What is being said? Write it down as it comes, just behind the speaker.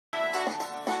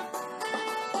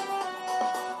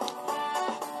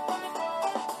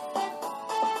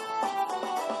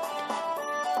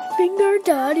finger,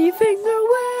 daddy finger,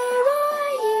 where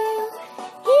are you?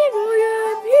 Here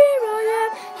I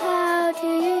am, how do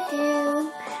you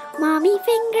do? Mommy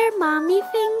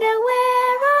finger,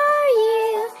 where are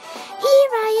you?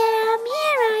 Here I am,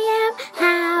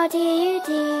 how do you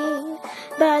do?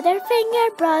 Brother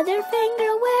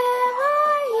finger, where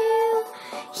are you?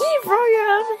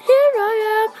 Here I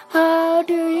am, how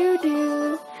do you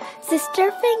do?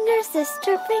 Sister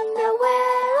finger,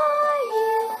 where are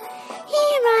you?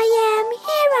 Here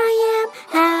I am,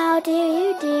 how do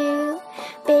you do?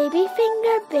 Baby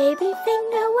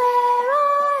finger, where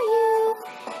are you?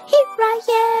 Here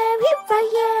I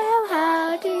am,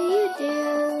 how do you do?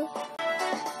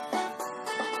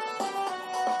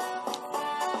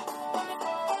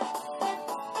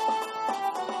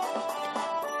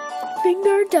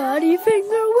 Finger, daddy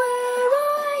finger, where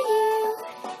are you?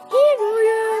 Here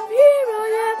I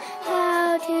am, how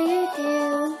do you do?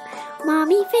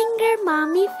 Mommy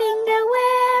finger,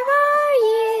 where are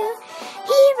you?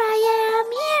 Here I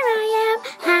am,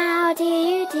 how do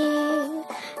you do?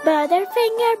 Brother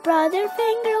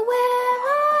finger, where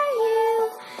are you?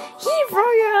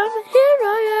 Here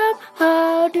I am,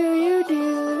 how do you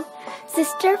do?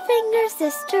 Sister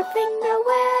finger,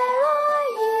 where are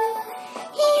you?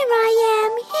 Here I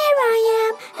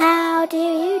am, how do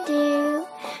you do?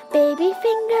 Baby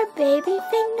finger,